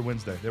 Pop Culture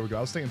Wednesday. There we go.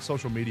 I was thinking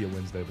Social Media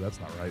Wednesday, but that's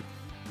not right.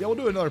 Yeah, we'll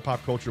do another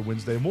Pop Culture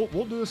Wednesday, and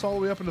we'll do this all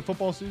the way up into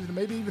football season, and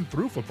maybe even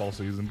through football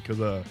season, because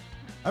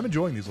I'm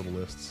enjoying these little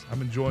lists.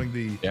 I'm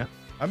enjoying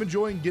I'm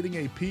enjoying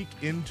getting a peek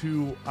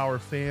into our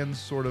fans'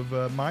 sort of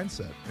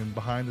mindset and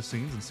behind the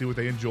scenes, and see what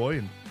they enjoy,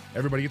 and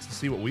everybody gets to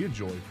see what we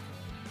enjoy.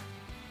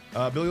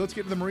 Billy, let's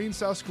get to the Marine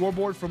South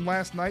Scoreboard from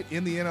last night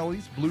in the NL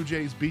East. Blue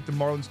Jays beat the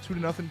Marlins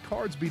 2-0.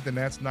 Cards beat the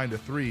Nats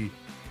 9-3,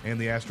 and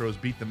the Astros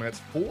beat the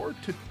Mets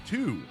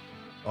 4-2.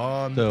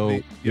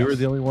 You were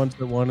the only ones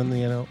that won in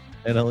the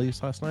NL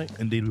East last night?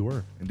 Indeed we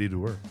were.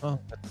 Oh,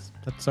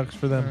 that sucks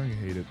for them. I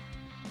hate it.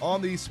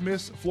 On the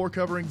Smith's Floor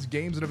Coverings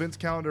games and events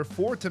calendar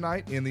for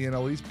tonight in the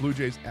NL East, Blue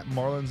Jays at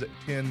Marlins at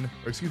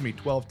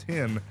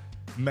 12:10,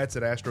 Mets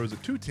at Astros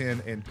at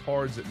 2:10, and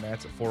Cards at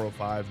Nats at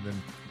 4:05, and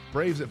then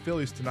Braves at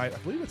Phillies tonight. I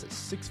believe it's at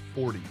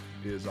 6:40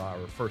 is our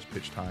first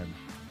pitch time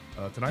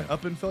tonight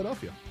up in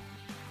Philadelphia.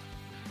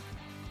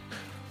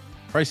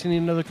 Bryce, you need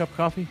another cup of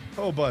coffee?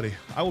 Oh, buddy,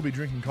 I will be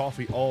drinking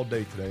coffee all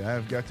day today. I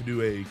have got to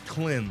do a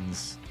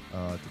cleanse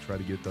to try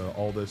to get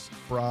all this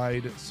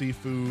fried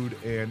seafood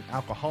and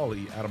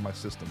alcohol-y out of my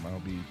system. I'll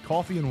be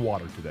coffee and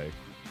water today.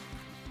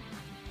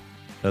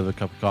 Another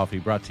cup of coffee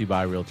brought to you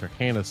by Realtor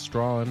Hannah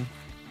Strawn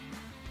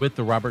with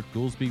the Robert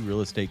Goolsby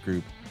Real Estate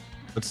Group.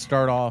 Let's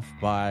start off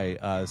by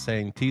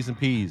saying T's and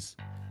P's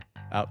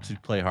out to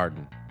Clay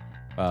Harden.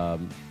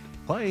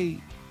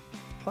 Clay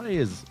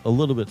is a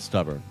little bit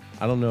stubborn.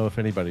 I don't know if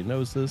anybody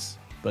knows this,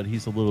 but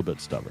he's a little bit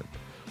stubborn.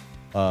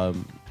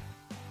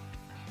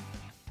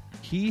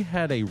 He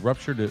had a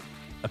ruptured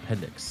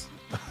appendix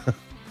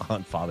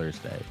on Father's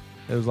Day.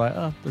 It was like,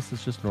 oh, this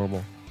is just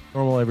normal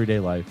everyday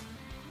life.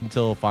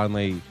 Until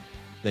finally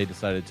they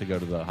decided to go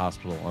to the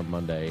hospital on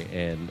Monday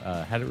and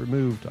had it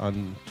removed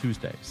on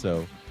Tuesday.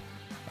 So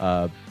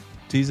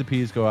T's and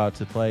P's go out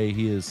to Clay.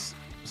 He is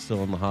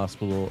still in the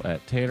hospital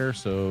at Tanner,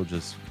 so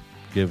just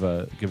give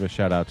a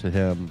shout out to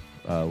him.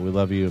 We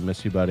love you and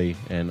miss you, buddy,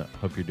 and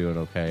hope you're doing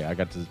okay. I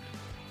got to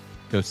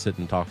go sit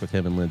and talk with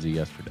him and Lindsay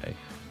yesterday.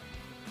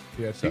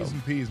 Yeah, T's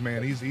and P's,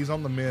 man. He's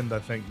on the mend, I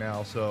think,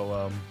 now.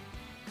 So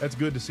that's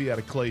good to see out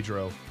of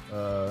Claydro.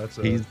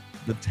 The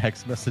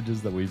text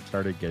messages that we've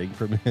started getting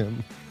from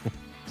him.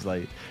 It's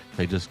like,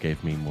 they just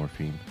gave me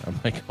morphine. I'm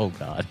like, oh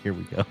God, here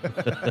we go.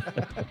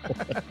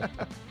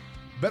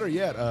 Better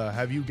yet,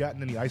 have you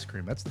gotten any ice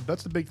cream? That's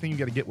the big thing you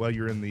got to get while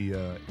you're in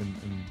the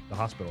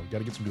hospital. You got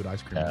to get some good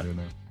ice cream while you're in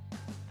there.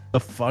 The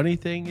funny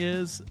thing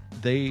is,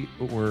 they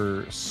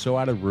were so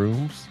out of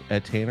rooms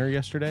at Tanner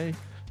yesterday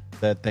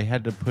that they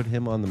had to put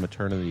him on the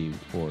maternity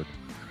ward.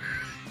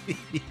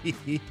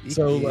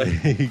 So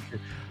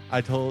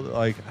I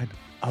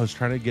was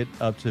trying to get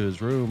up to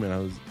his room,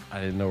 and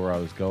I didn't know where I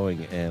was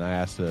going, and I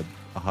asked a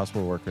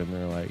hospital worker, and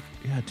they're like,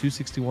 "Yeah,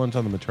 261's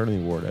on the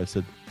maternity ward." I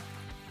said,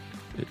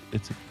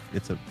 "It's a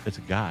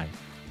guy."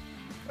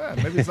 Yeah,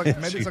 maybe it's like a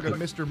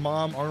Mr.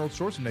 Mom Arnold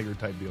Schwarzenegger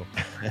type deal.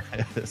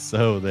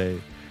 So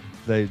they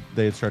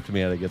instructed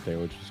me how to get there,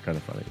 which was kind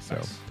of funny. So,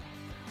 nice.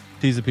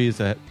 T's and P's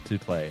to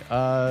play.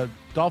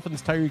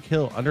 Dolphins Tyreek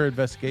Hill under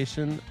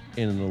investigation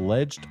in an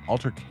alleged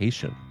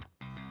altercation.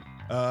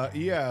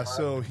 Yeah,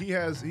 so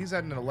he's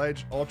had an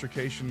alleged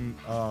altercation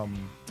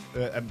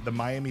at the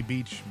Miami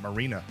Beach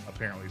Marina,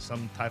 apparently.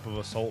 Some type of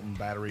assault and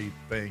battery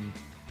thing.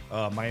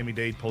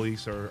 Miami-Dade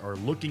police are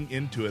looking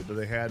into it, but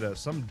they had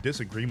some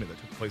disagreement that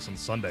took place on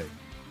Sunday.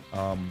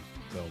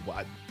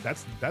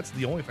 That's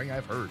the only thing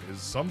I've heard is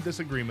some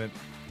disagreement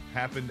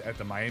happened at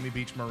the Miami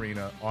Beach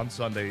Marina on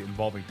Sunday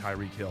involving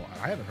Tyreek Hill.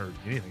 I haven't heard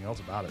anything else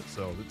about it,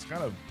 so it's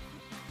kind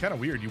of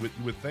weird. You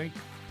would think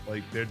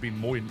like there'd be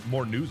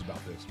more news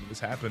about this. I mean, this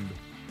happened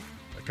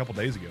a couple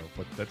days ago,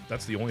 but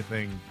that's the only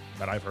thing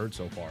that I've heard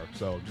so far.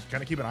 So just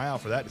kind of keep an eye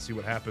out for that to see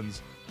what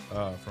happens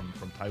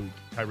from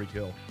Tyreek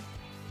Hill.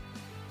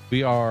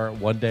 We are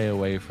 1 day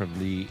away from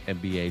the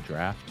NBA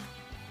draft,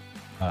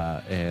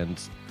 and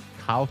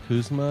Kyle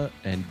Kuzma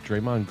and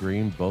Draymond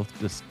Green both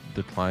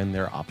declined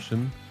their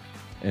option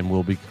and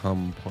will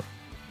become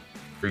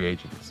free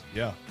agents.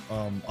 Yeah, Do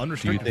you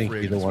unrestricted think free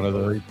either agents one of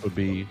those would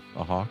be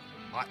a Hawk?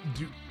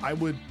 I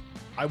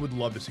would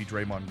love to see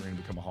Draymond Green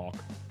become a Hawk.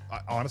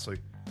 Honestly,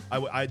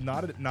 I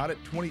not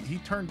at 20. He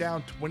turned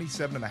down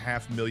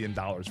 $27.5 million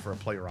for a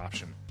player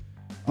option.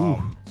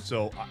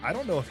 So I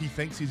don't know if he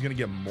thinks he's going to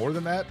get more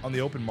than that on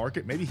the open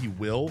market. Maybe he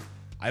will.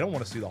 I don't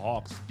want to see the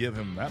Hawks give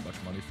him that much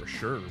money for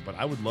sure, but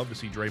I would love to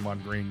see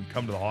Draymond Green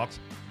come to the Hawks.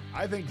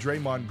 I think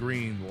Draymond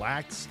Green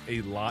lacks a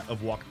lot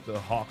of what the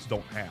Hawks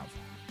don't have.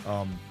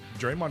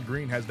 Draymond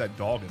Green has that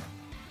dog in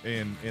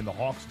him, and the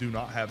Hawks do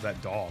not have that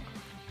dog.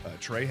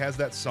 Trey has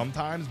that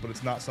sometimes, but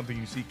it's not something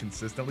you see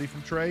consistently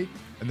from Trey,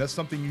 and that's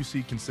something you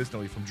see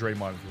consistently from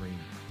Draymond Green.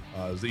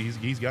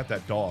 He's got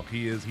that dog.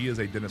 He is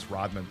a Dennis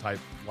Rodman type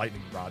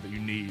lightning rod that you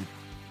need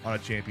on a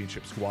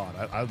championship squad.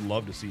 I'd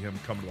love to see him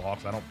come to the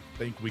Hawks. I don't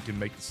think we can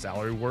make the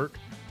salary work.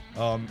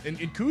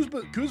 And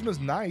Kuzma's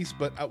nice,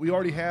 but we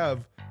already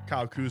have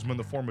Kyle Kuzma in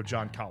the form of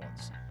John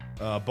Collins.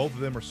 Both of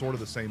them are sort of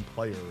the same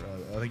player.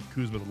 I think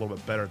Kuzma's a little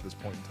bit better at this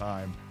point in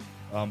time.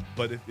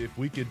 But if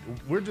we could,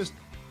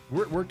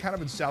 we're kind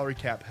of in salary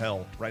cap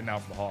hell right now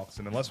for the Hawks,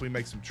 and unless we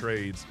make some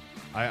trades,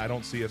 I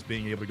don't see us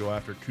being able to go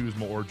after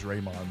Kuzma or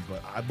Draymond.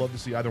 But I'd love to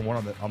see either one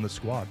on the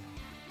squad.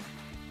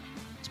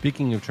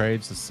 Speaking of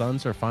trades, the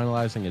Suns are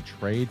finalizing a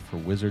trade for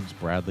Wizards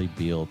Bradley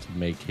Beal to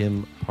make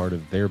him part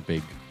of their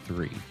big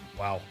three.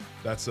 Wow,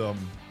 that's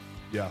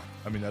yeah.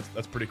 I mean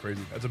that's pretty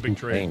crazy. That's a big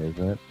trade,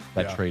 isn't it?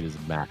 That trade is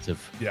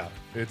massive. Yeah,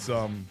 it's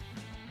I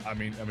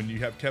mean you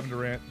have Kevin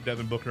Durant,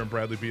 Devin Booker, and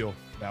Bradley Beal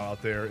now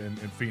out there in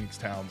Phoenix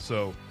Town.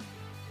 So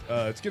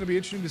it's going to be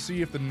interesting to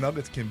see if the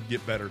Nuggets can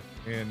get better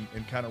and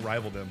kind of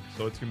rival them.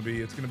 So it's going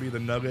to be the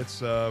Nuggets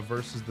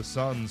versus the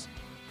Suns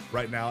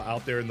right now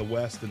out there in the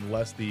West,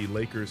 unless the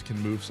Lakers can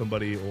move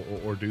somebody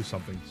or do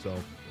something. So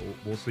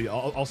we'll see.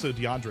 Also,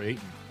 DeAndre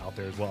Ayton out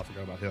there as well. I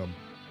forgot about him.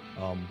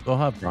 They'll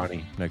have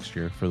Bronny next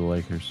year for the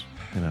Lakers.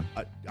 You know,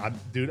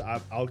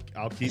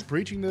 I'll keep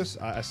preaching this.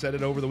 I said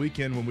it over the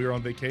weekend when we were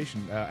on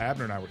vacation.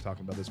 Abner and I were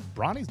talking about this.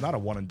 Bronny's not a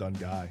one and done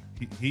guy.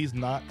 He's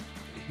not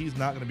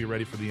going to be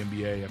ready for the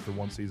NBA after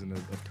one season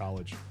of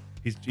college.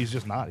 He's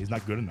just not. He's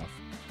not good enough.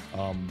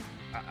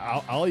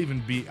 I'll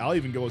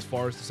even go as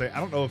far as to say I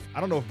don't know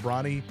if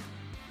Bronny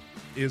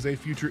is a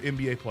future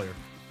NBA player.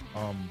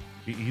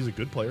 He's a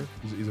good player.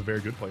 He's a very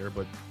good player,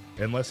 but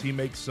unless he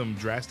makes some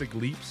drastic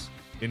leaps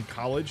in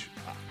college,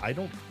 I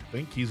don't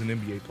think he's an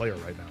NBA player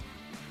right now.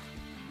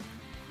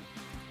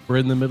 we're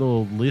in the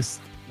middle of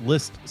list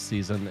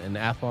season, and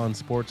Athlon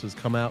Sports has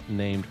come out and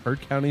named Heard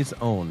County's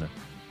own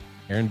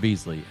Aaron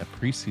Beasley a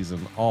preseason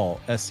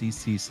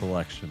all-SEC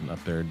selection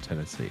up there in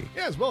Tennessee.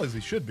 Yeah, as well as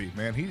he should be,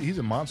 man. He's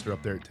a monster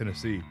up there at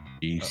Tennessee.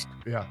 Beast.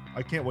 Yeah,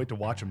 I can't wait to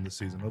watch him this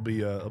season. It'll be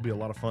a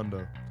lot of fun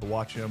to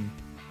watch him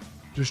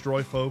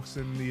destroy folks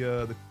in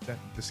that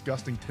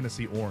disgusting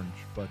Tennessee orange.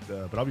 But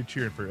I'll be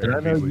cheering for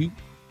Aaron Beasley.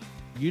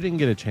 You didn't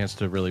get a chance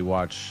to really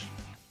watch.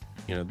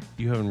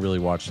 You haven't really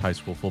watched high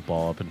school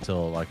football up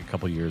until like a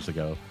couple years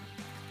ago,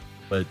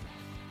 but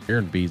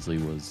Aaron Beasley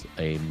was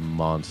a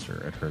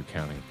monster at Heard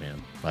County,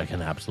 man. Like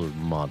an absolute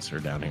monster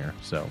down here.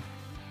 So,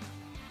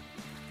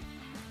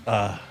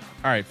 all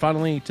right.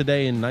 Finally,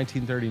 today in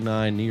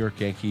 1939, New York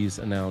Yankees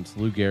announced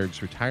Lou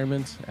Gehrig's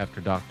retirement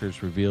after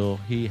doctors reveal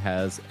he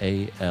has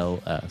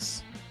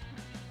ALS.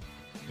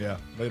 Yeah,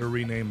 later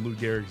renamed Lou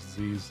Gehrig's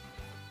disease.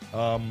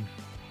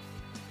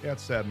 Yeah,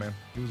 it's sad, man.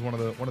 He was one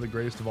of the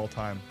greatest of all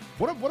time.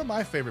 One of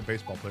my favorite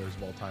baseball players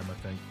of all time, I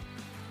think.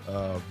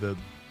 The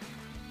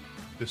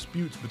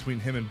disputes between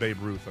him and Babe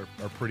Ruth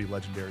are pretty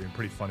legendary and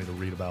pretty funny to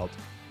read about.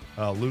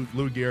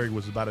 Lou Gehrig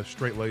was about as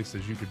straight-laced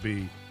as you could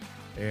be,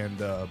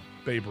 and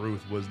Babe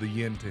Ruth was the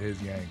yin to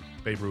his yang.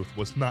 Babe Ruth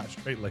was not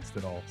straight-laced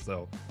at all.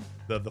 So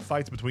the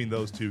fights between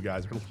those two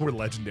guys were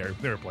legendary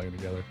when they were playing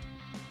together.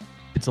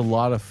 It's a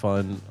lot of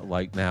fun.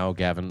 Like now,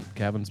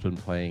 Gavin's been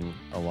playing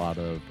a lot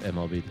of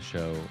MLB The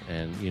Show,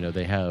 and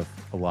they have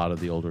a lot of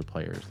the older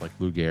players like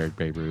Lou Gehrig,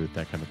 Babe Ruth,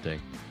 that kind of thing.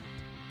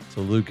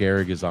 So Lou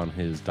Gehrig is on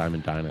his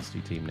Diamond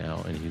Dynasty team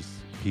now, and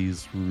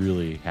he's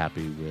really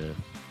happy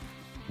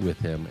with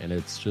him. And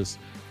it's just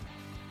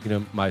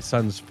my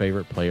son's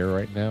favorite player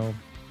right now,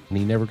 and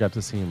he never got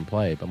to see him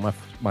play, but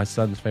my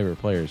son's favorite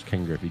player is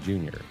Ken Griffey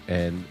Jr.,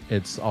 and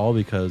it's all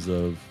because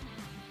of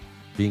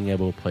being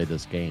able to play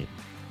this game.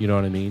 You know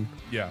what I mean?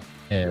 Yeah.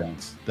 And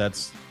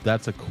that's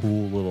a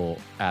cool little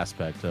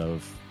aspect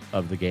of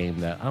the game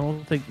that I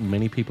don't think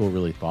many people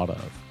really thought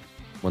of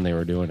when they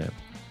were doing it.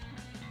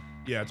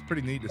 Yeah, it's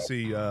pretty neat to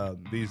see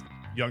these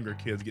younger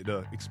kids get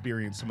to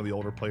experience some of the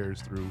older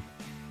players through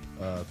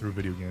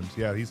video games.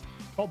 Yeah, he's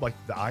called like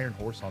the Iron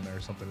Horse on there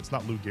or something. It's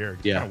not Lou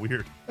Gehrig. It's kind of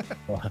weird.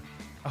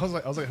 I was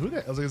like, who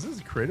that? I was like, is this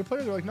a creative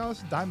player? They're like, no, this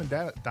is Diamond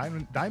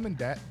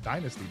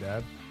Dynasty,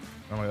 Dad.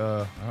 I'm like,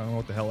 I don't know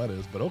what the hell that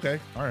is, but okay,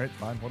 all right,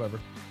 fine, whatever.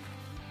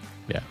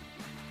 Yeah.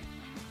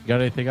 You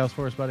got anything else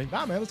for us, buddy?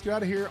 Nah, man, let's get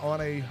out of here on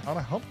a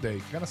hump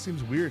day. Kind of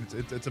seems weird.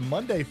 It's a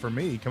Monday for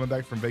me coming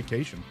back from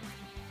vacation.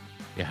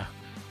 Yeah.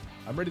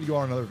 I'm ready to go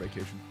on another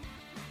vacation.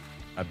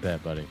 I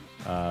bet, buddy.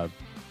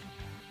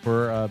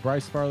 For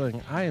Bryce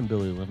Farthing, I am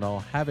Billy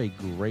Lindahl. Have a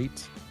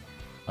great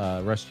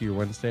rest of your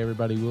Wednesday,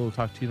 everybody. We'll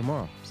talk to you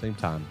tomorrow. Same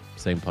time,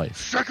 same place.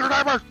 Shake your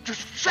neighbor!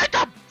 Just shake